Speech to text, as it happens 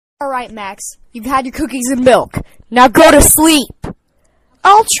Alright, Max. You've had your cookies and milk. Now go to sleep.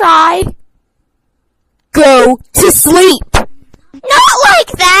 I'll try. Go to sleep. Not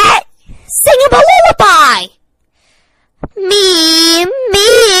like that. Sing him a lullaby. Meme.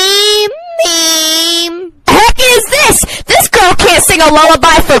 Heck is this? This girl can't sing a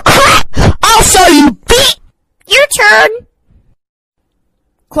lullaby for crap. I'll show you, beat. Your turn.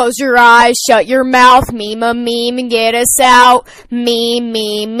 Close your eyes, shut your mouth, meme a meme and get us out. Meme.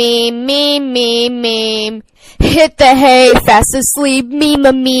 Hit the hay, fast asleep, meme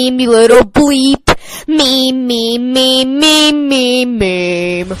a meme, you little bleep. Meme.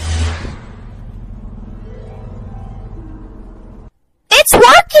 It's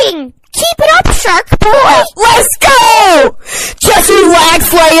working. Keep it up, Shark Boy. Let's go! Just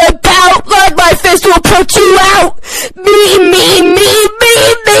relax, lay about, like my fist will put you out. Meme.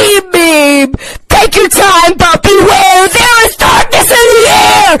 Take your time, but beware, there is darkness in the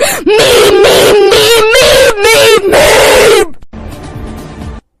air. Meme.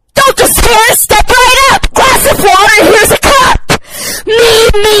 Don't despair, step right up. Glass of water, here's a cup.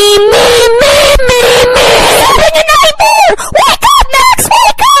 Meme.